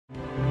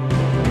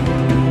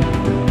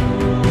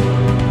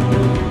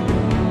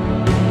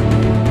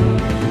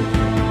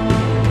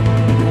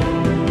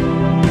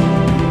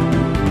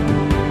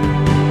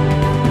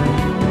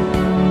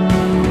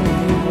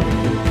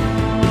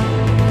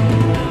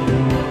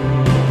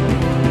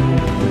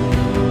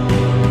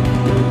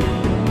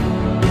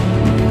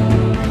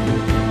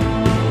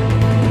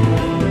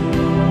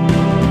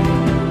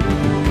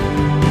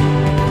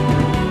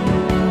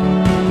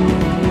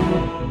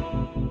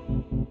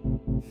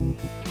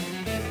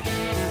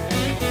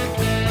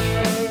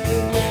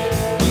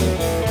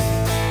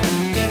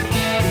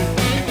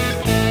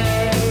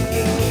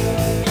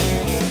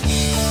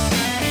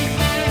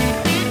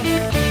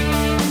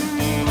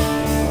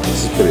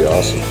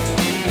awesome.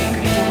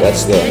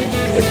 That's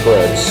the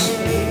Craigs.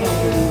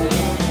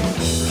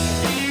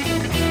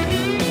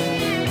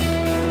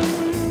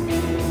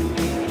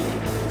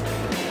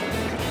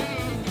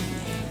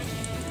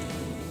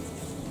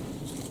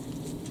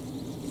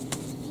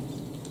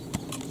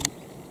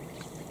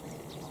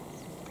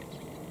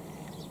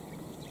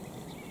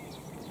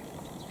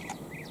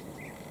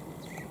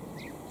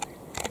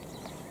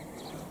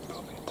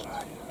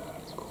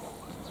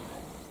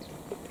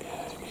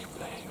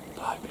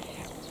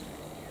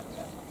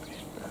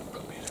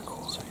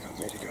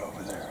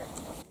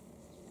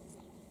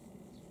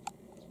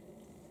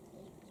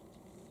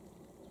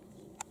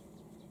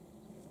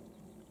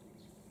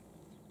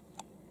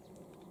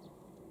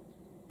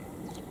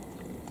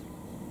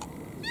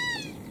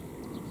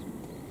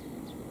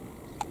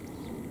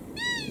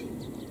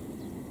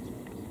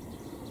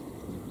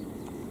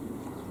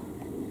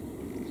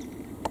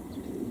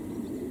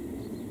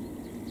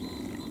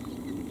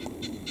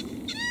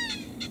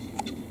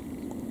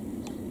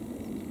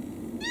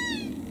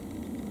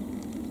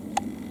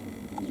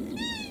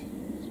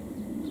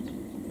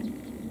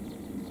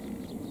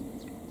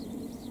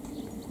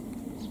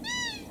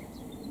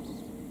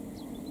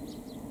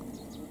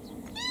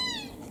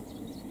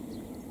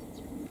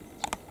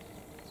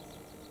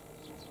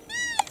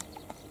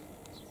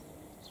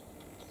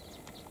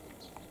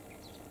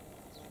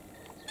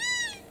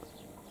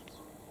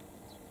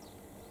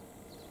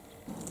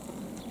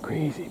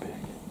 Crazy big.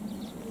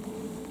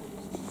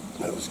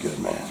 That was good,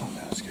 man.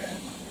 That was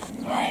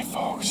good. Alright,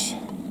 folks.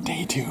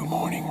 Day 2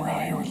 morning. We're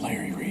out here with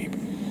Larry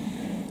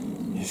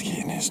Reeb. He's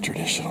getting his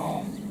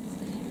traditional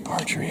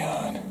archery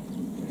on.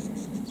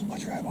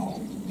 Watch your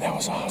eyeball. That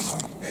was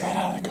awesome. Right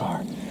out of the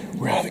car.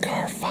 We're out of the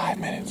car 5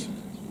 minutes.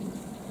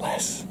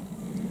 Less.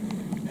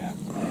 Yeah.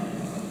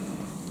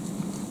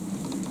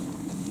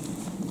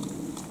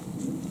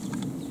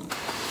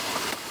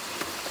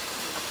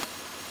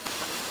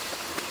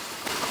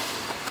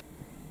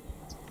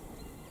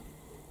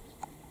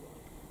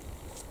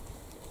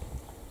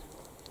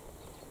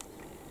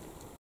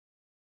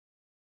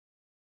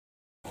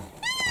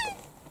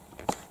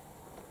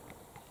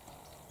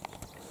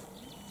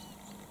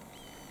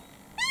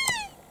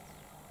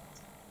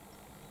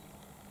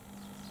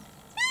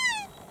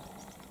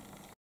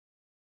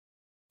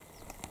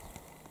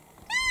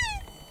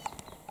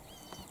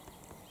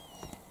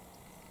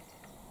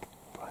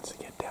 Wants to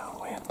get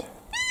downwind.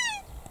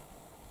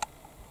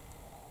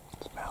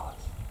 Smell us.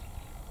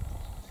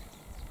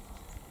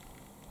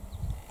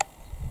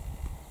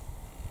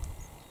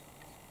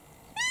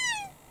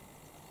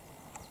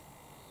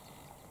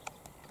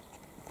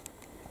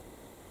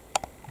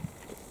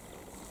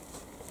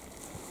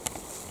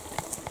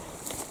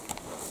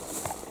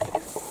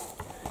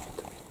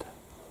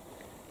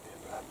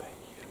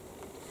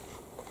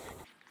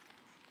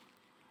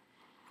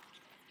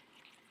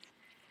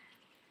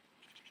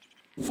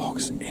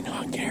 Folks, in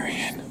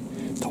Hungarian,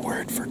 the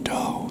word for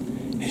doe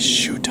is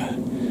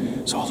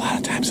shuta. So a lot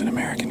of times an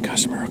American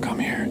customer will come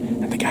here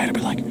and the guy will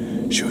be like,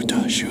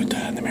 shuta, shuta,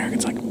 and the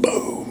American's like,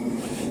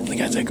 boom. And the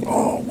guy's like,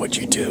 oh, what'd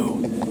you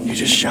do? You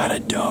just shot a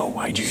doe.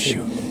 Why'd you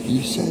shoot?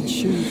 You said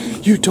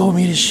shoot. You told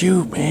me to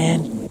shoot,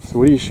 man. So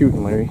what are you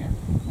shooting, Larry?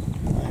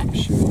 I'm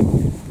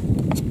shooting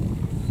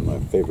my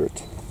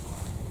favorite.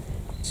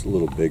 It's a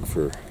little big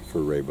for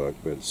Roe Buck,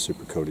 but it's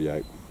Super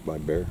Kodiak by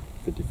Bear,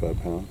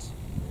 55 pounds.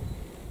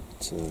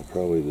 It's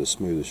probably the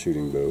smoothest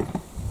shooting bow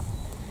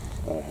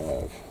I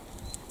have.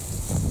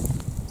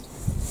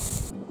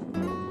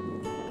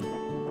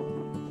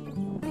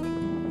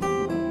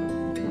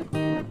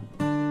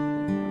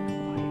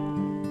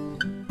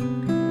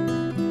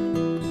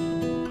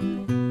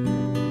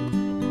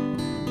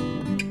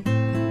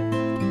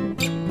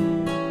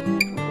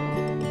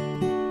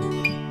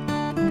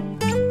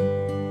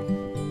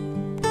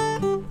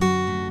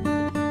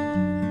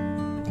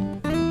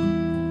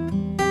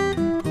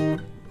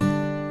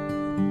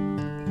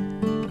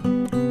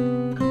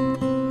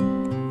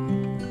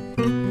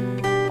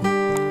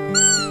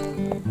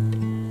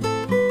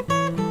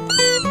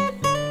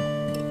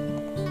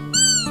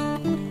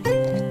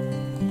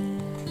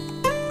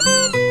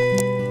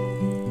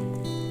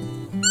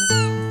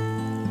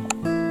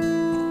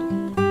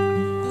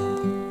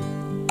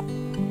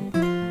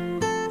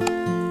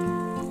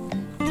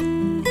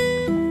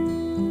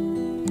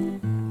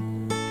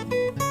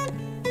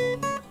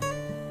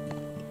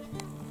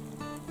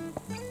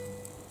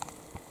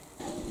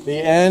 The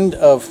end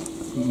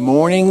of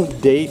morning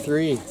day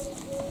 3.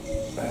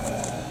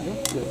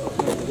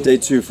 Day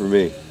 2 for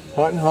me.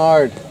 Hunting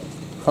hard.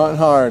 Hunting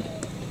hard.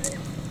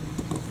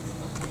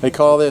 They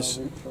call this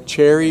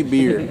cherry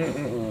beer.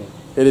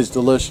 It is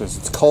delicious.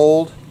 It's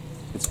cold.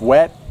 It's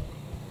wet.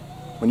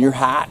 When you're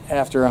hot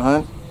after a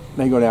hunt,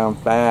 they go down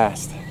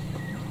fast.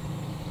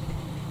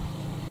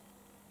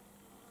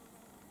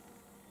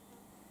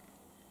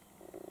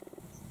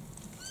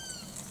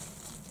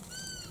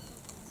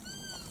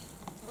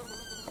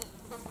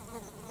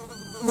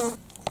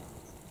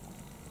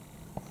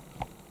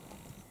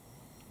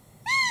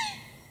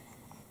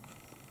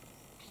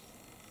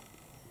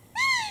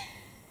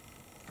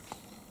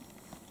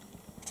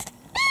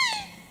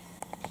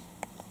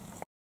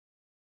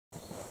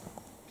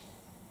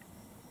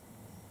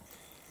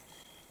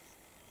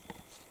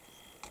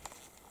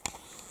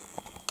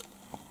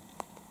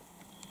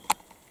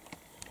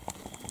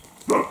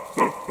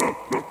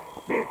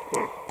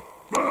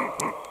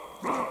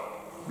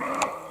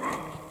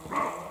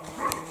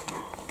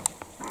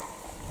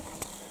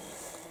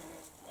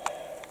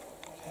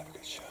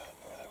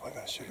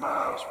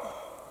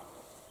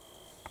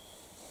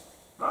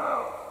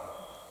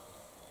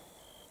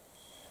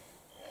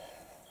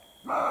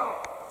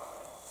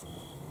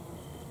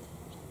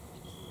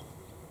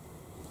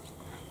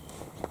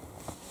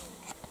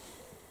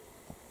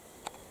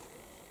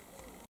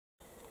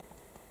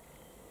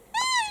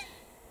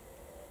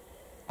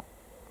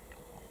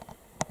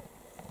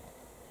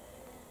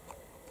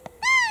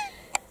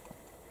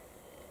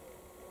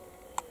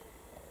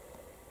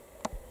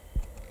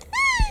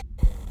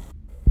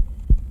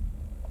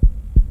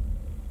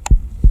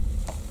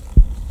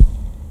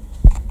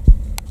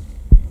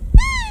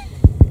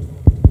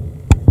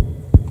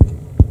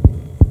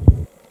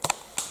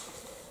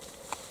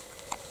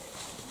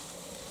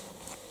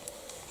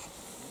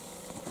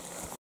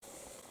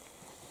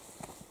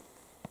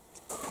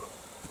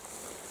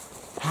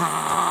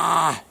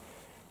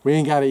 We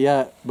ain't got it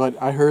yet, but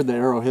I heard the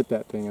arrow hit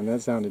that thing, and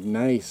that sounded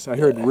nice. I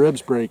heard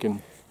ribs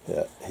breaking.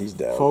 Yeah, he's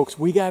down. Folks,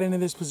 we got into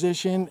this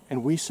position,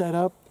 and we set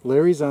up.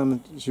 Larry's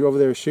over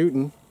there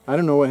shooting. I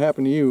don't know what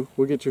happened to you.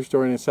 We'll get your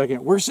story in a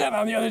second. We're sitting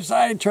on the other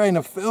side trying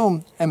to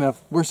film, and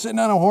we're sitting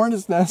on a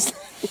hornet's nest.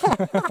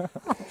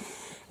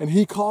 And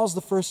he calls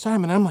the first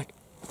time, and I'm like,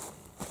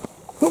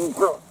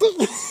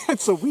 and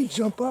so we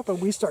jump up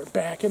and we start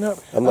backing up.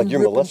 I'm like,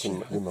 you're molesting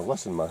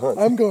my hunt.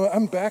 I'm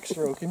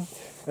backstroking,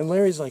 and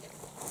Larry's like,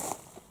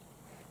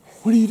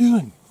 what are you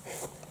doing?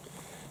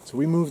 So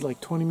we moved like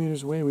 20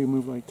 meters away. We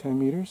moved like 10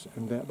 meters,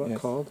 and that buck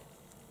called.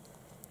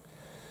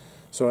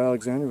 So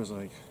Alexander was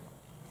like,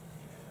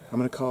 I'm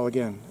going to call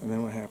again. And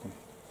then what happened?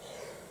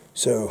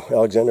 So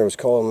Alexander was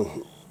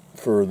calling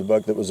for the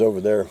buck that was over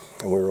there,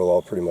 and we were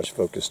all pretty much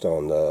focused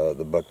on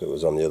the buck that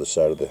was on the other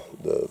side of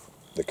the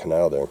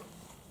canal there.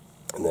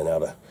 And then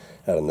out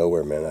of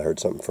nowhere, man, I heard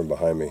something from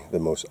behind me, the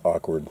most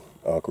awkward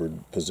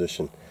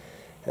position.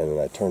 And then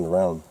I turned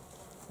around,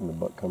 and the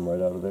buck come right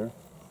out of there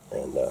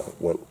and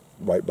went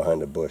right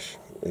behind a bush.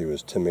 He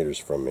was 10 meters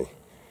from me.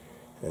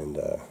 And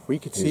we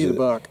could see the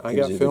buck. I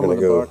got film of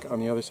the buck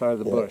on the other side of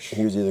the bush.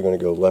 He was either going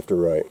to go left or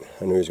right.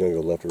 I knew he was going to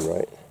go left or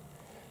right.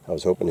 I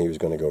was hoping he was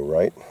going to go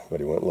right,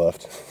 but he went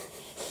left.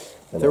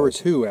 And there were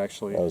two,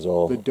 actually. That was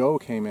all. The doe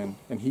came in,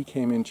 and he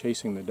came in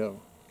chasing the doe.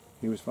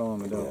 He was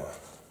following the doe.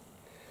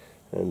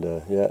 Yeah. And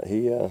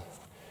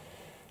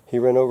he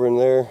ran over in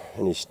there,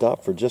 and he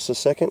stopped for just a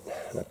second.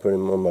 And I put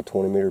him on my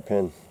 20-meter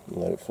pin and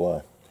let it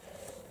fly.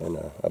 And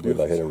I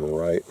believe I hit him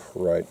right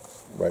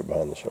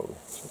behind the shoulder.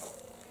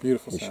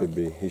 Beautiful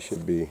sound. He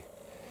should be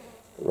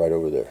right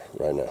over there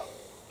right now.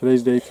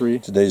 Today's day 3.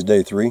 Today's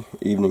day 3,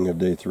 evening of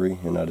day 3,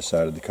 and I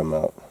decided to come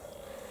out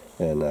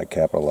and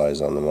capitalize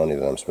on the money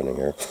that I'm spending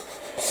here.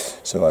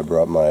 So I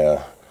brought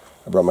my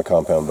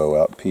compound bow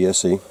out,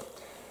 PSE,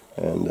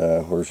 and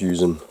we're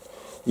using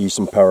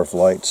Easton Power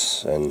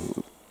Flights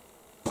and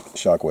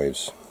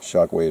shockwaves.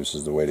 Shockwaves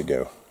is the way to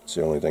go. It's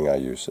the only thing I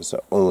use. It's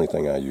the only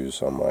thing I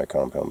use on my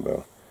compound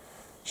bow.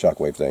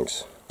 Shockwave,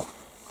 thanks.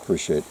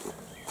 Appreciate it.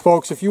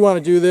 Folks, if you want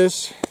to do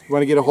this, you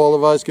want to get a hold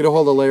of us, get a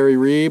hold of Larry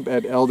Reeb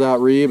at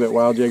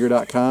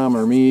l.reeb@wildjaeger.com,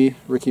 or me,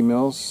 Ricky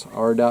Mills,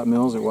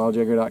 r.mills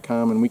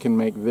 @wildjaeger.com, and we can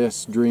make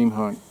this dream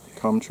hunt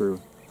come true.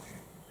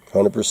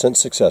 100%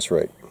 success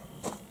rate.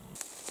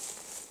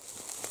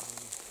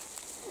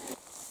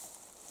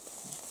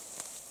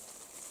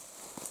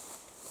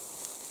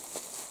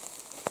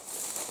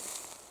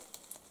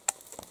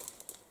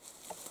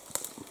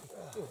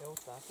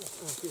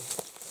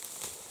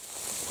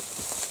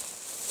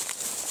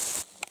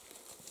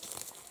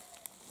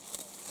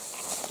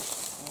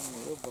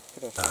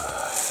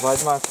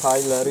 Weidman's hi,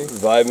 Larry.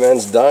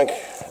 Weidman's dank,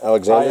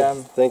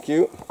 Alexander. Thank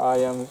you. I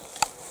am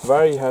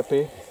very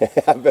happy.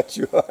 I bet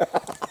you are.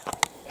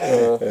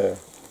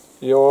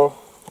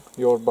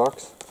 Your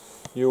bucks,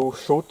 you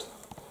shoot,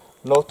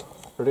 not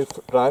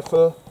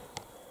rifle,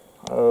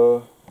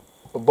 a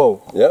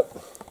bow. Yep.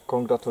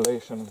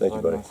 Congratulations. Thank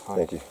you, buddy.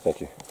 Thank you. Thank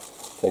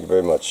you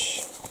very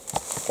much.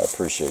 I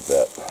appreciate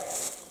that.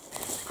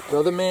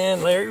 Brother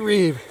man, Larry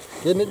Reeb,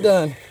 getting it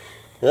done.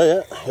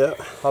 Yeah.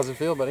 How's it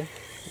feel, buddy?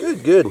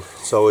 Good.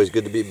 It's always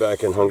good to be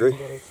back in Hungary.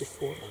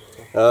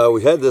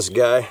 We had this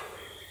guy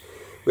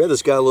a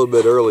little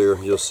bit earlier,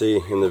 you'll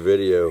see in the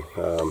video.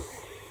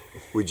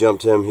 We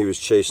jumped him, he was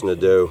chasing a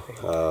doe,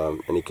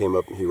 and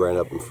he ran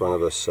up in front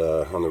of us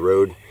on the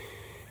road.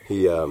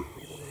 We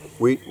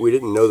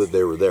didn't know that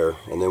they were there,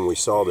 and then we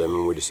saw them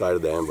and we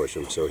decided to ambush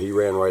him. So he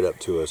ran right up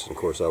to us, and of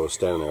course I was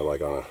standing there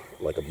like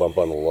a bump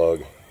on the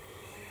log,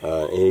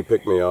 and he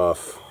picked me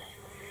off.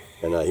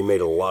 And he made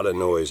a lot of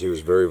noise. He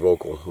was very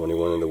vocal when he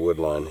went in the wood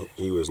line.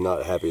 He was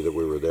not happy that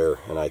we were there.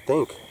 And I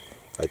think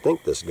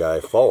this guy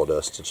followed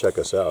us to check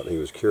us out. He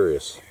was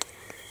curious.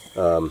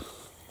 And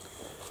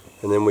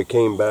then we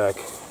came back,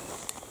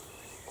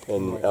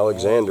 and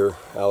Alexander,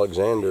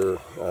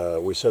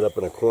 we set up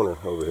in a corner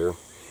over here,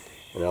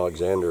 and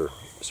Alexander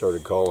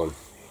started calling.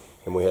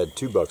 And we had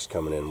 2 bucks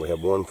coming in. We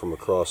had one from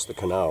across the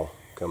canal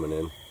coming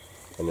in.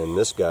 And then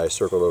this guy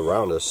circled all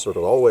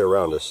the way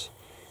around us,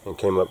 and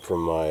came up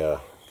from my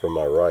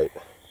right.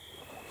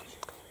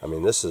 I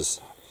mean, this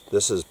is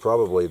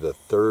probably the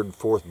 3rd,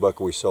 4th buck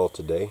we saw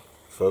today,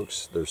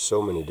 folks. There's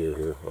so many deer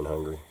here in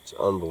Hungary. It's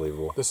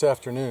unbelievable. This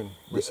afternoon,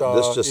 we saw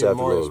this just even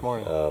afternoon. more this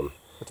morning.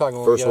 We're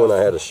talking first one I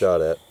had a shot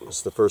at.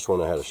 It's the first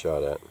one I had a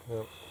shot at.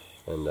 Yep.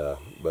 And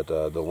but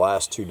the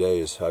last 2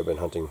 days I've been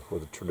hunting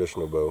with a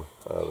traditional bow,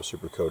 a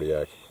Super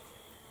Kodiak,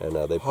 and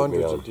they put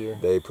me on. Of deer.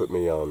 They put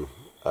me on.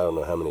 I don't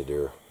know how many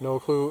deer. No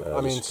clue.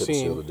 I mean,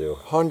 seen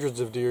hundreds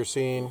of deer.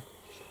 Seen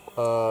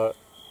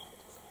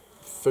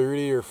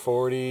 30 or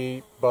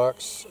 40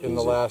 bucks in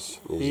the last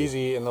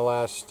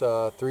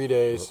 3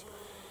 days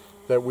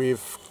that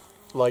we've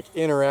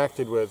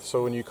interacted with.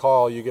 So when you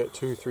call, you get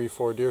 2, 3,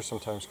 4 deer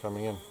sometimes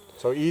coming in.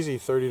 So easy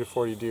 30 to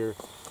 40 deer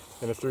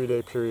in a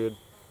 3-day period.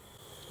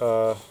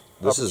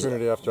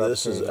 Opportunity after opportunity.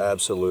 This is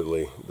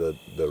absolutely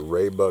the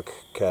Roe Buck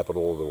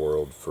capital of the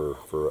world for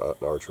an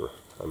archer.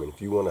 I mean,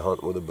 if you want to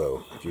hunt with a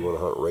bow, if you want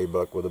to hunt Roe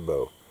Buck with a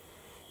bow,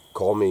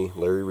 call me,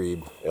 Larry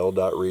Reeb,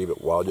 l.reeb at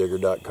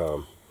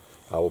wildjaeger.com.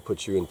 I will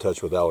put you in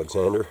touch with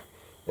Alexander,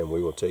 and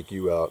we will take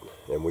you out,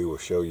 and we will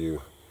show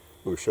you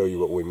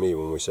what we mean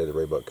when we say the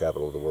Roe Buck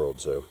capital of the world.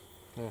 So,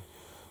 yeah.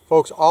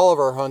 Folks, all of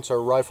our hunts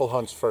are rifle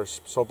hunts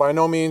first. So by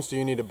no means do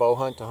you need a bow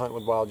hunt to hunt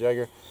with Wild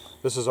Jaeger.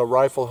 This is a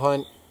rifle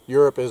hunt.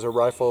 Europe is a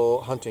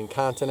rifle hunting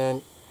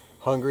continent.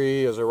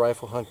 Hungary is a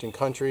rifle hunting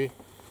country,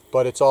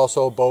 but it's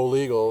also bow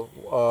legal.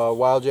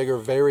 Wild Jaeger,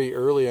 very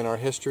early in our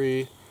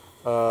history,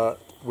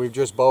 we're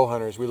just bow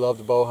hunters. We love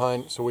to bow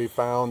hunt, so we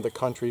found the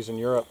countries in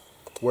Europe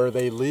where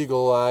they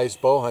legalized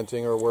bow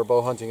hunting, or where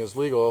bow hunting is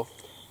legal,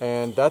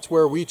 and that's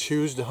where we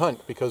choose to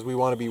hunt, because we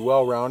want to be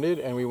well-rounded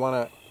and we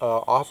want to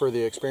offer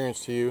the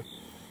experience to you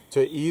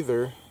to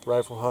either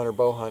rifle hunt or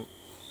bow hunt.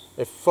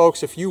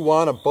 If you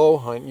want a bow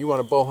hunt, you want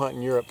to bow hunt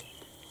in Europe,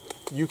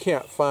 you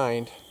can't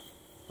find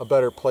a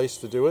better place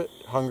to do it,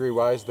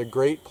 Hungary-wise. The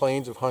Great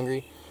Plains of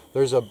Hungary,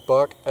 there's a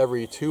buck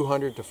every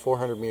 200 to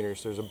 400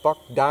 meters. There's a buck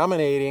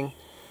dominating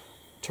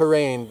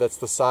terrain that's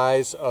the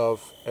size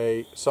of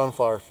a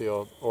sunflower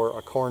field or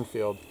a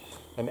cornfield.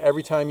 And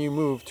every time you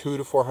move 200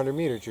 to 400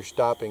 meters, you're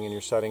stopping and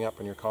you're setting up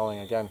and you're calling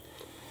again.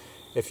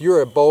 If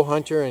you're a bow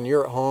hunter and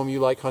you're at home, you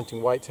like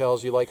hunting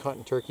whitetails, you like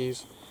hunting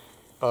turkeys,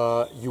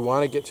 you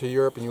want to get to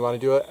Europe and you want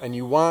to do it, and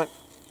you want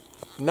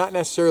not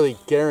necessarily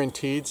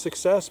guaranteed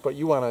success, but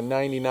you want a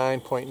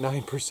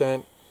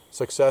 99.9%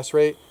 success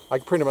rate, I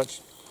can pretty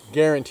much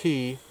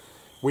guarantee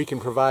we can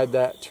provide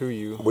that to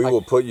you. we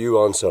will put you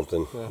on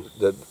something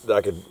that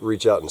I could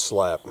reach out and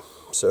slap.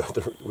 So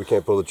we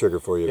can't pull the trigger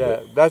for you.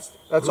 Yeah, that's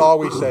all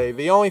we say.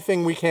 The only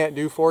thing we can't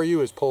do for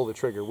you is pull the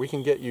trigger. We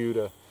can get you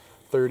to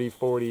 30,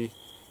 40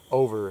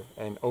 over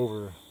and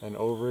over and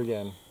over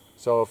again.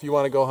 So if you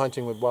want to go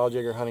hunting with Wild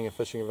Jaeger Hunting and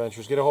Fishing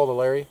Adventures, get a hold of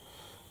Larry,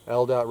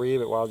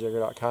 l.reeb at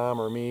wildjaeger.com,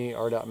 or me,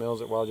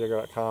 r.mills at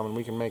wildjaeger.com, and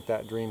we can make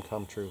that dream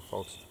come true,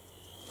 folks.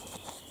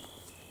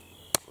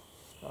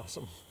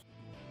 Awesome.